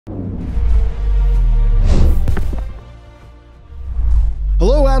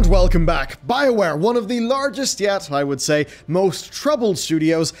And welcome back. BioWare, one of the largest yet, I would say, most troubled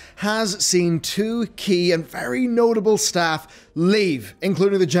studios, has seen two key and very notable staff leave,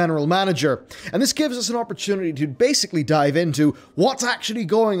 including the general manager. And this gives us an opportunity to basically dive into what's actually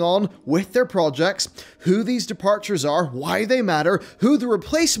going on with their projects, who these departures are, why they matter, who the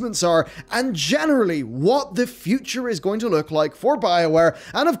replacements are, and generally what the future is going to look like for BioWare,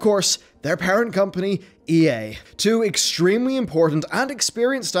 and of course, their parent company, EA. Two extremely important and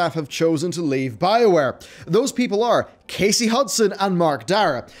experienced staff have chosen to leave BioWare. Those people are Casey Hudson and Mark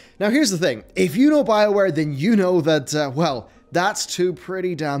Darrah. Now here's the thing, if you know BioWare, then you know that, well, that's two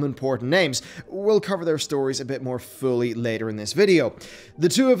pretty damn important names. We'll cover their stories a bit more fully later in this video. The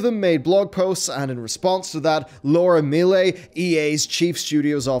two of them made blog posts, and in response to that, Laura Miele, EA's Chief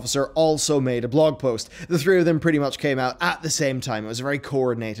Studios Officer, also made a blog post. The three of them pretty much came out at the same time. It was a very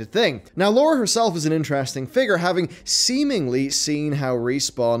coordinated thing. Now, Laura herself is an interesting figure, having seemingly seen how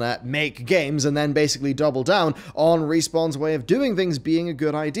Respawn make games and then basically double down on Respawn's way of doing things being a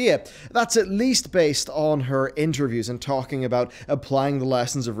good idea. That's at least based on her interviews and talking about applying the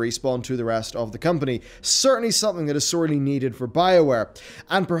lessons of Respawn to the rest of the company. Certainly something that is sorely needed for BioWare.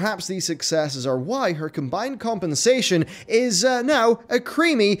 And perhaps these successes are why her combined compensation is now a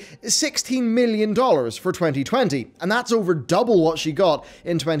creamy $16 million for 2020. And that's over double what she got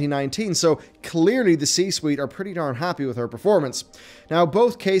in 2019, so clearly the C-suite are pretty darn happy with her performance. Now,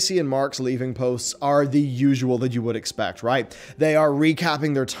 both Casey and Mark's leaving posts are the usual that you would expect, right? They are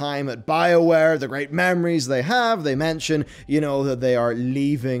recapping their time at BioWare, the great memories they have. They mention, you know, that they are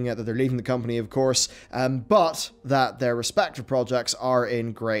leaving, that they're leaving the company, of course, but that their respective projects are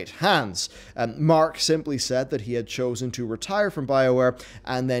in great hands. Mark simply said that he had chosen to retire from BioWare,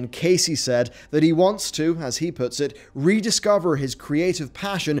 and then Casey said that he wants to, as he puts it, rediscover his creative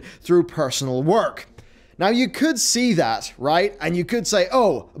passion through personal work. Now, you could see that, right? And you could say,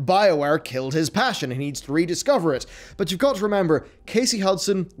 oh, BioWare killed his passion, he needs to rediscover it. But you've got to remember, Casey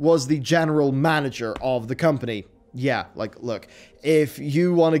Hudson was the general manager of the company. Yeah, like, look, if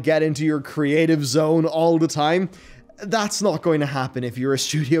you want to get into your creative zone all the time, that's not going to happen if you're a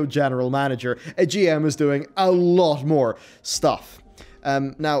studio general manager. A GM is doing a lot more stuff.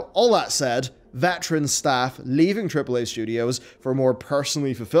 Now, all that said, veteran staff leaving AAA studios for more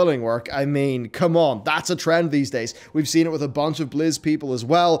personally fulfilling work, I mean, come on, that's a trend these days. We've seen it with a bunch of Blizz people as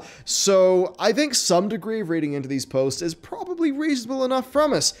well, so I think some degree of reading into these posts is probably reasonable enough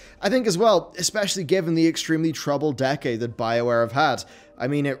from us. I think as well, especially given the extremely troubled decade that BioWare have had. I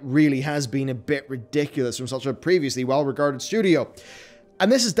mean, it really has been a bit ridiculous from such a previously well-regarded studio.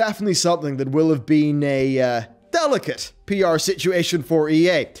 And this is definitely something that will have been a delicate PR situation for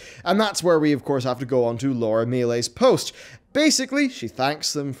EA. And that's where we, of course, have to go on to Laura Miele's post. Basically, she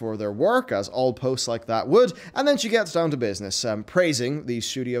thanks them for their work, as all posts like that would, and then she gets down to business, praising the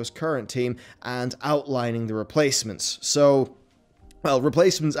studio's current team and outlining the replacements. So, well,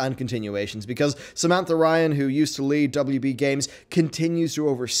 replacements and continuations, because Samantha Ryan, who used to lead WB Games, continues to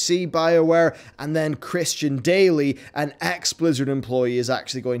oversee BioWare, and then Christian Daly, an ex-Blizzard employee, is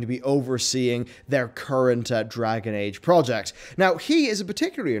actually going to be overseeing their current Dragon Age project. Now, he is a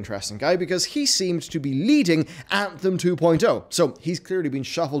particularly interesting guy because he seemed to be leading Anthem 2.0, so he's clearly been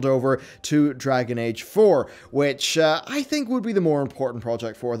shuffled over to Dragon Age 4, which I think would be the more important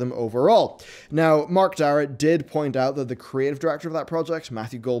project for them overall. Now, Mark Darrah did point out that the creative director of that project,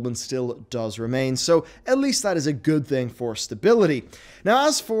 Matthew Goldman, still does remain, so at least that is a good thing for stability. Now,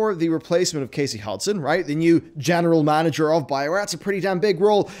 as for the replacement of Casey Hudson, right, the new general manager of BioWare, that's a pretty damn big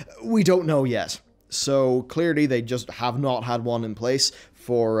role. We don't know yet. So clearly they just have not had one in place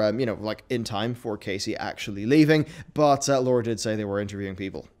for, you know, like in time for Casey actually leaving, but Laura did say they were interviewing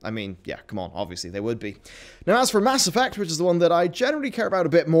people. I mean, yeah, come on, obviously they would be. Now, as for Mass Effect, which is the one that I generally care about a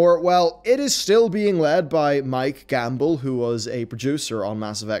bit more, well, it is still being led by Mike Gamble, who was a producer on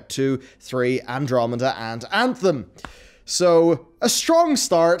Mass Effect 2, 3, Andromeda, and Anthem. So, a strong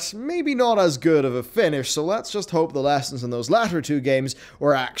start, maybe not as good of a finish, so let's just hope the lessons in those latter two games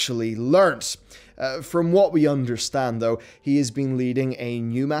were actually learnt. From what we understand, though, he has been leading a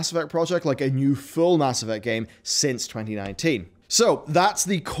new Mass Effect project, like a new full Mass Effect game, since 2019. So, that's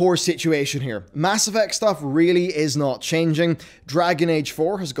the core situation here. Mass Effect stuff really is not changing. Dragon Age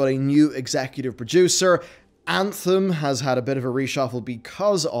 4 has got a new executive producer. Anthem has had a bit of a reshuffle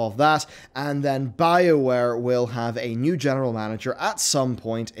because of that, and then BioWare will have a new general manager at some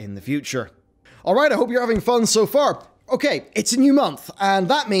point in the future. Alright, I hope you're having fun so far. Okay, it's a new month, and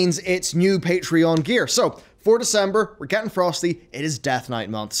that means it's new Patreon gear. So, For December, we're getting frosty. It is Death Knight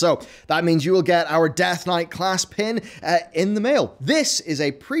month. So that means you will get our Death Knight class pin in the mail. This is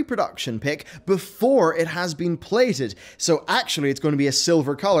a pre-production pick before it has been plated. So actually, it's going to be a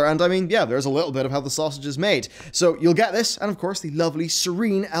silver color. And I mean, yeah, there's a little bit of how the sausage is made. So you'll get this, and of course, the lovely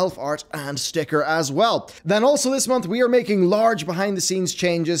serene elf art and sticker as well. Then also this month, we are making large behind-the-scenes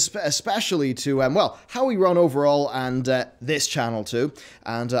changes, especially to, well, how we run overall and this channel too.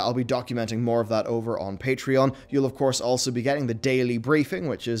 And I'll be documenting more of that over on Patreon. You'll of course also be getting the daily briefing,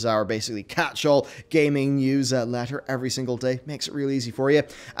 which is our basically catch-all gaming news letter every single day. Makes it real easy for you.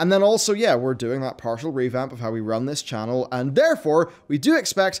 And then also, yeah, we're doing that partial revamp of how we run this channel, and therefore we do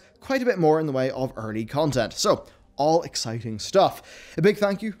expect quite a bit more in the way of early content. So all exciting stuff. A big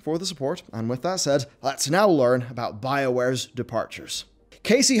thank you for the support, and with that said, let's now learn about BioWare's departures.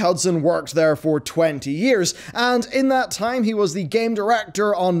 Casey Hudson worked there for 20 years, and in that time he was the game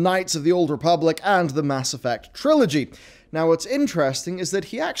director on Knights of the Old Republic and the Mass Effect trilogy. Now, what's interesting is that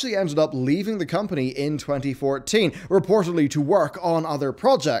he actually ended up leaving the company in 2014, reportedly to work on other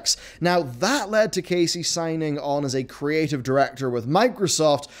projects. Now, that led to Casey signing on as a creative director with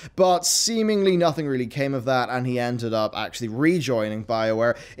Microsoft, but seemingly nothing really came of that, and he ended up actually rejoining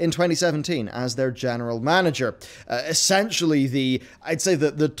BioWare in 2017 as their general manager. Essentially I'd say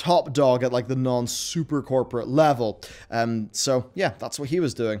the top dog at like the non-super corporate level. So yeah, that's what he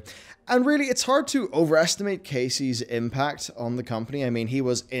was doing. And really, it's hard to overestimate Casey's impact on the company. I mean, he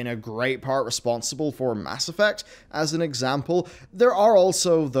was in a great part responsible for Mass Effect, as an example. There are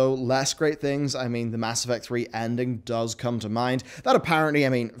also, though, less great things. I mean, the Mass Effect 3 ending does come to mind. That apparently, I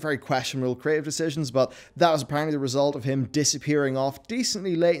mean, very questionable creative decisions, but that was apparently the result of him disappearing off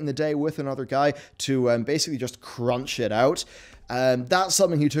decently late in the day with another guy to basically just crunch it out. That's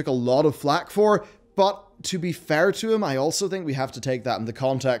something he took a lot of flack for, but to be fair to him, I also think we have to take that in the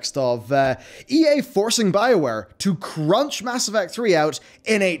context of EA forcing BioWare to crunch Mass Effect 3 out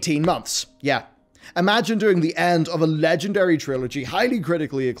in 18 months. Yeah. Imagine doing the end of a legendary trilogy, highly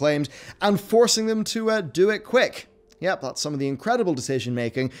critically acclaimed, and forcing them to do it quick. Yep, that's some of the incredible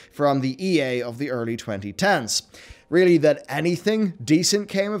decision-making from the EA of the early 2010s. Really, that anything decent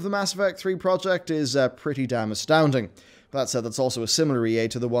came of the Mass Effect 3 project is pretty damn astounding. That said, that's also a similar EA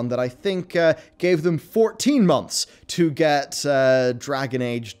to the one that I think gave them 14 months to get Dragon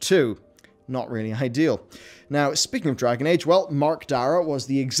Age 2. Not really ideal. Now, speaking of Dragon Age, well, Mark Darrah was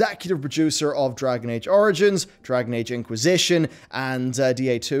the executive producer of Dragon Age Origins, Dragon Age Inquisition, and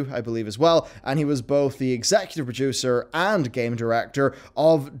DA2, I believe, as well. And he was both the executive producer and game director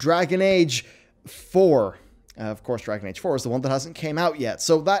of Dragon Age 4. Of course, Dragon Age 4 is the one that hasn't came out yet,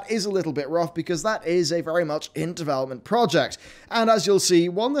 so that is a little bit rough because that is a very much in development project, and as you'll see,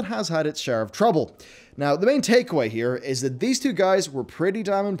 one that has had its share of trouble. Now, the main takeaway here is that these two guys were pretty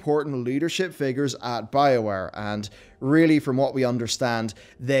damn important leadership figures at BioWare, and really, from what we understand,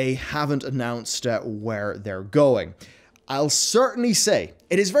 they haven't announced where they're going. I'll certainly say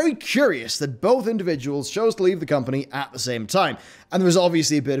it is very curious that both individuals chose to leave the company at the same time. And there's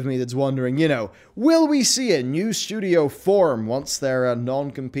obviously a bit of me that's wondering, you know, will we see a new studio form once their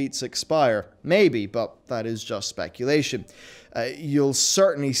non-competes expire? Maybe, but that is just speculation. You'll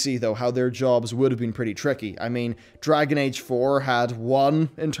certainly see, though, how their jobs would have been pretty tricky. I mean, Dragon Age 4 had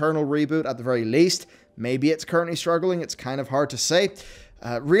one internal reboot at the very least. Maybe it's currently struggling, it's kind of hard to say.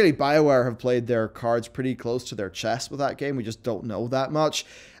 Really, BioWare have played their cards pretty close to their chest with that game. We just don't know that much.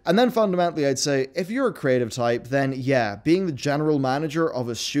 And then fundamentally, I'd say, if you're a creative type, then yeah, being the general manager of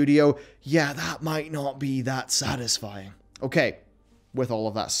a studio, yeah, that might not be that satisfying. Okay, with all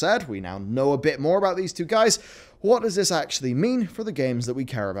of that said, we now know a bit more about these two guys. What does this actually mean for the games that we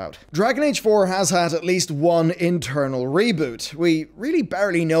care about? Dragon Age 4 has had at least one internal reboot. We really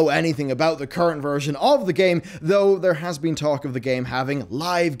barely know anything about the current version of the game, though there has been talk of the game having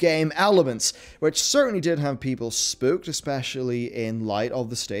live game elements, which certainly did have people spooked, especially in light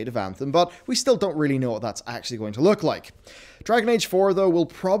of the state of Anthem, but we still don't really know what that's actually going to look like. Dragon Age 4, though, will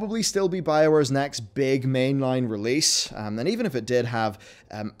probably still be BioWare's next big mainline release, and even if it did have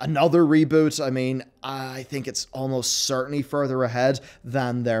another reboot, I mean, I think it's almost certainly further ahead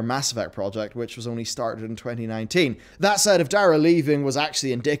than their Mass Effect project, which was only started in 2019. That said, if Darrah leaving was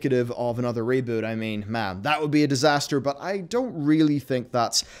actually indicative of another reboot, I mean, man, that would be a disaster, but I don't really think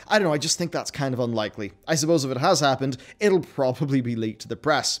that's, I don't know, I just think that's kind of unlikely. I suppose if it has happened, it'll probably be leaked to the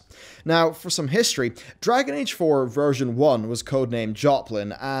press. Now, for some history, Dragon Age 4 version 1 was codenamed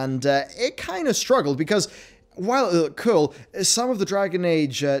Joplin, and it kind of struggled because while it looked cool, some of the Dragon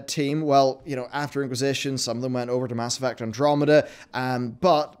Age team, well, after Inquisition, some of them went over to Mass Effect Andromeda,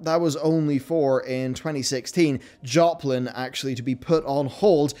 but that was only for, in 2016, Joplin actually to be put on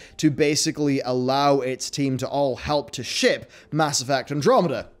hold to basically allow its team to all help to ship Mass Effect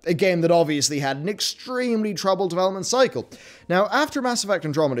Andromeda, a game that obviously had an extremely troubled development cycle. Now, after Mass Effect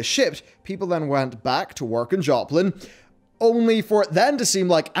Andromeda shipped, people then went back to work in Joplin, only for it then to seem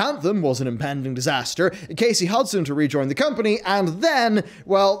like Anthem was an impending disaster, Casey Hudson to rejoin the company, and then,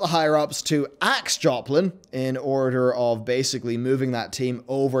 well, the higher-ups to axe Joplin in order of basically moving that team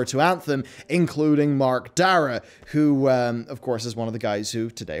over to Anthem, including Mark Dara, who, of course, is one of the guys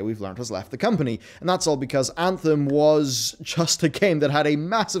who, today we've learned, has left the company. And that's all because Anthem was just a game that had a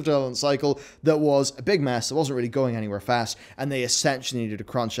massive development cycle that was a big mess, it wasn't really going anywhere fast, and they essentially needed to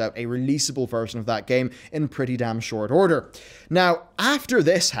crunch out a releasable version of that game in pretty damn short order. Now, after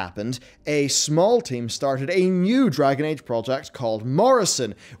this happened, a small team started a new Dragon Age project called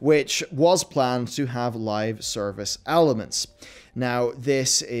Morrison, which was planned to have live service elements. Now,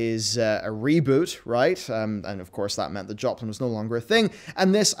 this is a reboot, right? And of course, that meant that Joplin was no longer a thing.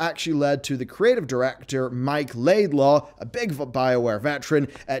 And this actually led to the creative director, Mike Laidlaw, a big BioWare veteran,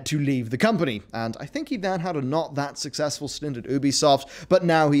 to leave the company. And I think he then had a not that successful stint at Ubisoft, but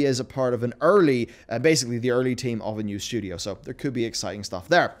now he is a part of an early, basically the early team of a new studio. So there could be exciting stuff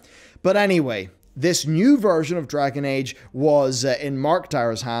there. But anyway, this new version of Dragon Age was in Mark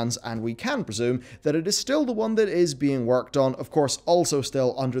Dara's hands, and we can presume that it is still the one that is being worked on, of course, also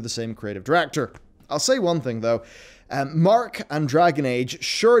still under the same creative director. I'll say one thing, though. Mark and Dragon Age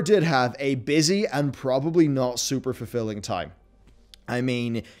sure did have a busy and probably not super fulfilling time. I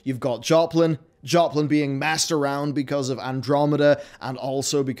mean, you've got Joplin being messed around because of Andromeda and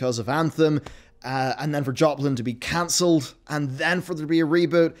also because of Anthem, and then for Joplin to be cancelled, and then for there to be a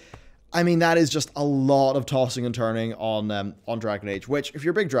reboot. I mean, that is just a lot of tossing and turning on Dragon Age, which, if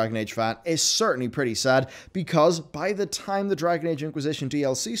you're a big Dragon Age fan, is certainly pretty sad, because by the time the Dragon Age Inquisition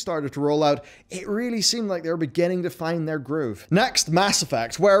DLC started to roll out, it really seemed like they were beginning to find their groove. Next, Mass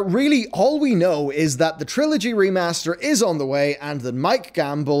Effect, where really all we know is that the trilogy remaster is on the way, and that Mike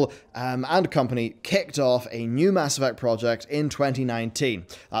Gamble and company kicked off a new Mass Effect project in 2019.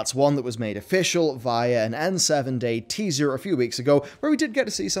 That's one that was made official via an N7-day teaser a few weeks ago, where we did get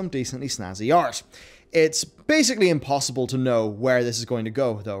to see some decently snazzy art. It's basically impossible to know where this is going to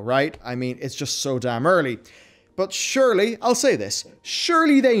go, though, right? I mean, it's just so damn early. But surely, I'll say this,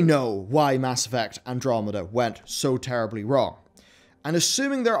 surely they know why Mass Effect Andromeda went so terribly wrong. And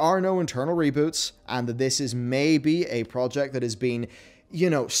assuming there are no internal reboots, and that this is maybe a project that has been,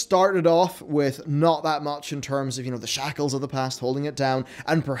 started off with not that much in terms of, the shackles of the past holding it down,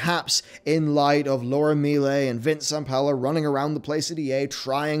 and perhaps in light of Laura Miele and Vince Zampella running around the place at EA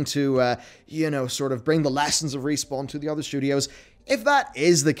trying to, sort of bring the lessons of Respawn to the other studios. If that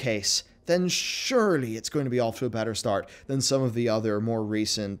is the case, then surely it's going to be off to a better start than some of the other more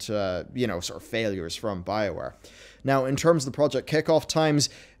recent, sort of failures from BioWare. Now, in terms of the project kickoff times,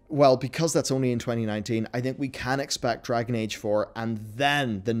 well, because that's only in 2019, I think we can expect Dragon Age 4 and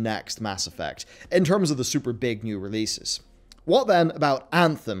then the next Mass Effect, in terms of the super big new releases. What then about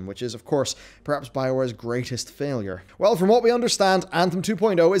Anthem, which is, of course, perhaps BioWare's greatest failure? Well, from what we understand, Anthem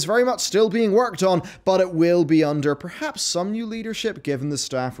 2.0 is very much still being worked on, but it will be under perhaps some new leadership given the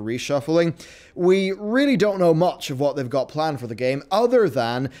staff reshuffling. We really don't know much of what they've got planned for the game, other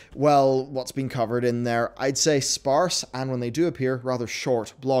than, well, what's been covered in their, I'd say, sparse, and when they do appear, rather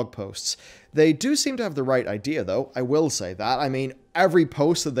short blog posts. They do seem to have the right idea, though, I will say that. I mean, every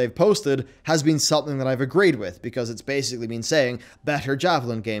post that they've posted has been something that I've agreed with, because it's basically been saying better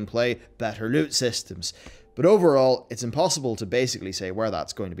Javelin gameplay, better loot systems. But overall, it's impossible to basically say where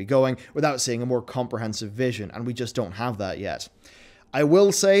that's going to be going without seeing a more comprehensive vision, and we just don't have that yet. I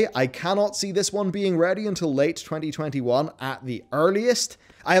will say I cannot see this one being ready until late 2021 at the earliest.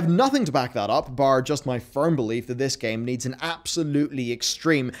 I have nothing to back that up, bar just my firm belief that this game needs an absolutely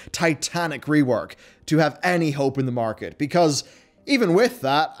extreme, titanic rework to have any hope in the market, because even with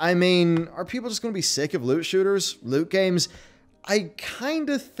that, I mean, are people just going to be sick of loot shooters, loot games? I kind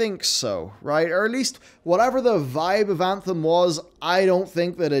of think so, right? Or at least whatever the vibe of Anthem was, I don't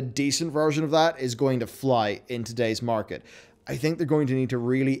think that a decent version of that is going to fly in today's market. I think they're going to need to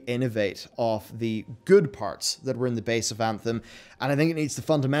really innovate off the good parts that were in the base of Anthem, and I think it needs to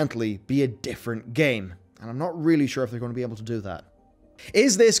fundamentally be a different game, and I'm not really sure if they're going to be able to do that.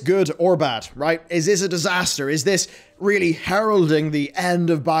 Is this good or bad, right? Is this a disaster? Is this really heralding the end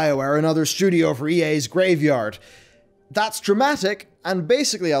of BioWare, another studio for EA's graveyard? That's dramatic, and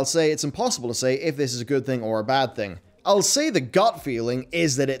basically I'll say it's impossible to say if this is a good thing or a bad thing. I'll say the gut feeling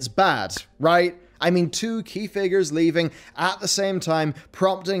is that it's bad, right? I mean, two key figures leaving at the same time,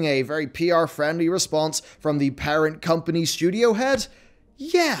 prompting a very PR-friendly response from the parent company studio head?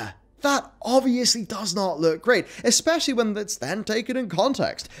 Yeah, that obviously does not look great, especially when it's then taken in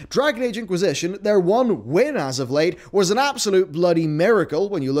context. Dragon Age Inquisition, their one win as of late, was an absolute bloody miracle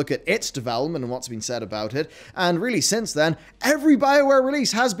when you look at its development and what's been said about it, and really since then, every BioWare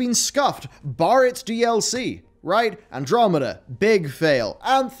release has been scuffed, bar its DLC, right? Andromeda, big fail.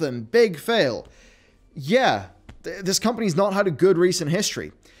 Anthem, big fail. Yeah, this company's not had a good recent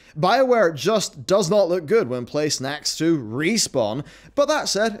history. BioWare just does not look good when placed next to Respawn, but that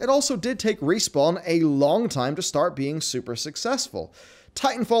said, it also did take Respawn a long time to start being super successful.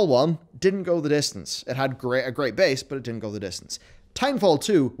 Titanfall 1 didn't go the distance. It had a great base, but it didn't go the distance. Titanfall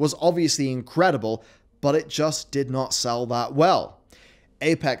 2 was obviously incredible, but it just did not sell that well.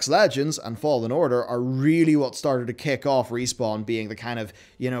 Apex Legends and Fallen Order are really what started to kick off Respawn being the kind of,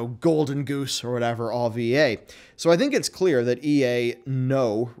 golden goose or whatever of EA. So I think it's clear that EA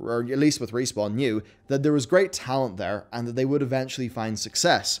know, or at least with Respawn knew, that there was great talent there and that they would eventually find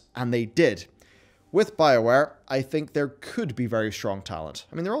success, and they did. With BioWare, I think there could be very strong talent.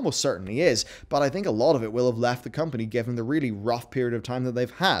 I mean, there almost certainly is, but I think a lot of it will have left the company given the really rough period of time that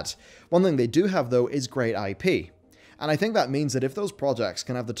they've had. One thing they do have, though, is great IP. And I think that means that if those projects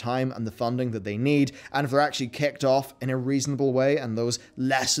can have the time and the funding that they need, and if they're actually kicked off in a reasonable way, and those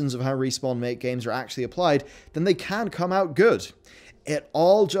lessons of how Respawn make games are actually applied, then they can come out good. It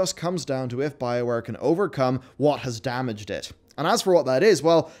all just comes down to if BioWare can overcome what has damaged it. And as for what that is,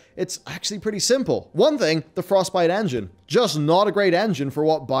 well, it's actually pretty simple. One thing, the Frostbite engine. Just not a great engine for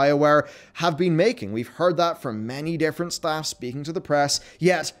what BioWare have been making. We've heard that from many different staff speaking to the press,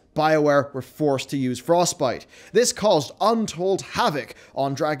 yet BioWare were forced to use Frostbite. This caused untold havoc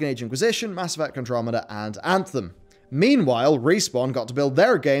on Dragon Age Inquisition, Mass Effect Andromeda, and Anthem. Meanwhile, Respawn got to build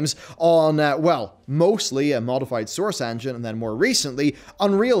their games on, mostly a modified Source engine, and then more recently,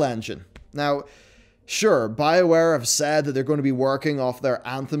 Unreal Engine. Now, sure, BioWare have said that they're going to be working off their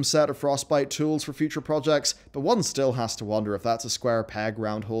Anthem set of Frostbite tools for future projects, but one still has to wonder if that's a square peg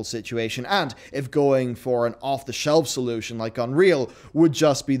round hole situation, and if going for an off-the-shelf solution like Unreal would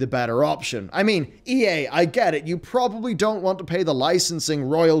just be the better option. I mean, EA, I get it, you probably don't want to pay the licensing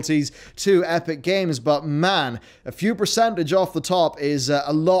royalties to Epic Games, but man, a few percentage off the top is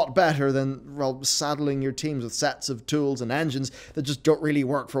a lot better than, well, saddling your teams with sets of tools and engines that just don't really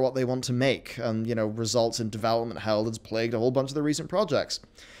work for what they want to make, and, results in development hell that's plagued a whole bunch of the recent projects.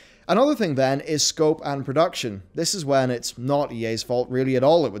 Another thing then is scope and production. This is when it's not EA's fault really at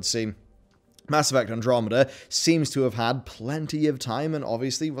all, it would seem. Mass Effect Andromeda seems to have had plenty of time and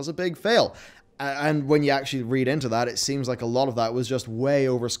obviously was a big fail. And when you actually read into that, it seems like a lot of that was just way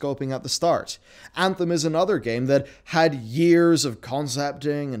over-scoping at the start. Anthem is another game that had years of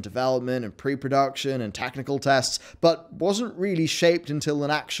concepting and development and pre-production and technical tests, but wasn't really shaped until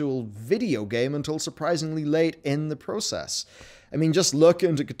an actual video game until surprisingly late in the process. I mean, just look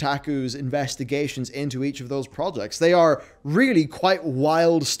into Kotaku's investigations into each of those projects. They are really quite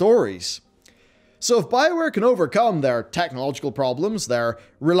wild stories. So if BioWare can overcome their technological problems, their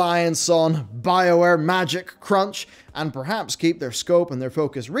reliance on BioWare magic crunch, and perhaps keep their scope and their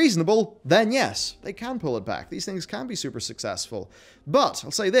focus reasonable, then yes, they can pull it back. These things can be super successful. But I'll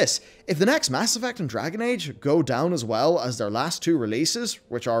say this, if the next Mass Effect and Dragon Age go down as well as their last two releases,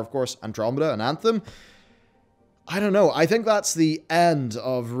 which are of course Andromeda and Anthem, I don't know, I think that's the end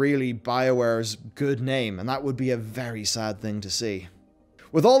of really BioWare's good name, and that would be a very sad thing to see.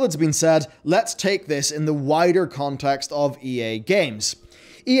 With all that's been said, let's take this in the wider context of EA games.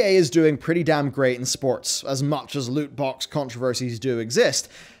 EA is doing pretty damn great in sports, as much as loot box controversies do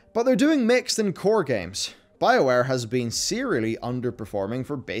exist, but they're doing mixed in core games. BioWare has been serially underperforming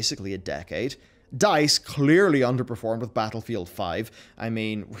for basically a decade. DICE clearly underperformed with Battlefield 5. I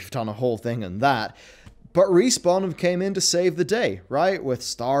mean, we've done a whole thing on that. But Respawn have came in to save the day, right? With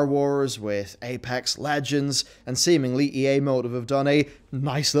Star Wars, with Apex Legends, and seemingly EA Motive have done a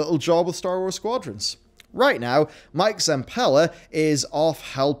nice little job with Star Wars Squadrons. Right now, Mike Zampella is off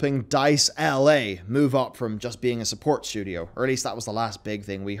helping DICE LA move up from just being a support studio, or at least that was the last big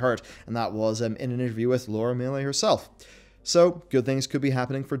thing we heard, and that was in an interview with Laura Mealy herself. So, good things could be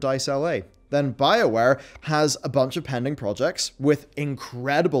happening for DICE LA. Then BioWare has a bunch of pending projects with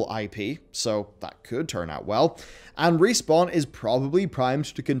incredible IP, so that could turn out well. And Respawn is probably primed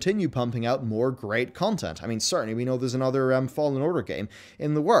to continue pumping out more great content. I mean, certainly we know there's another Fallen Order game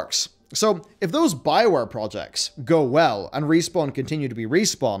in the works. So if those BioWare projects go well and Respawn continue to be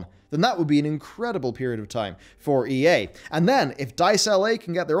Respawn, then that would be an incredible period of time for EA. And then if DICE LA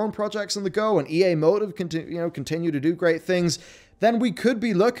can get their own projects on the go and EA Motive continue to do great things, then we could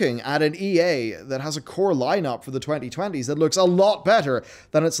be looking at an EA that has a core lineup for the 2020s that looks a lot better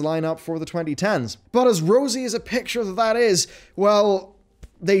than its lineup for the 2010s. But as rosy as a picture that is, well,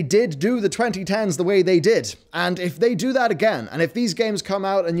 they did do the 2010s the way they did. And if they do that again, and if these games come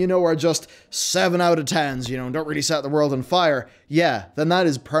out and, are just 7 out of 10s, don't really set the world on fire, yeah, then that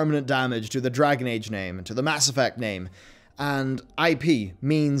is permanent damage to the Dragon Age name and to the Mass Effect name. And IP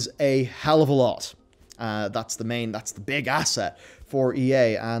means a hell of a lot. That's the big asset for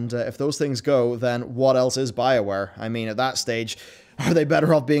EA. And if those things go, then what else is BioWare? I mean, at that stage, are they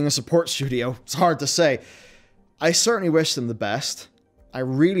better off being a support studio? It's hard to say. I certainly wish them the best. I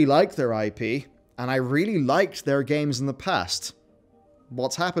really like their IP, and I really liked their games in the past.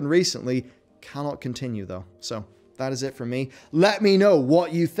 What's happened recently cannot continue, though. So that is it from me. Let me know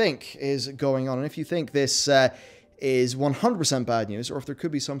what you think is going on, and if you think this is 100% bad news, or if there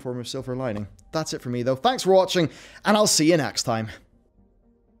could be some form of silver lining. That's it for me, though. Thanks for watching, and I'll see you next time.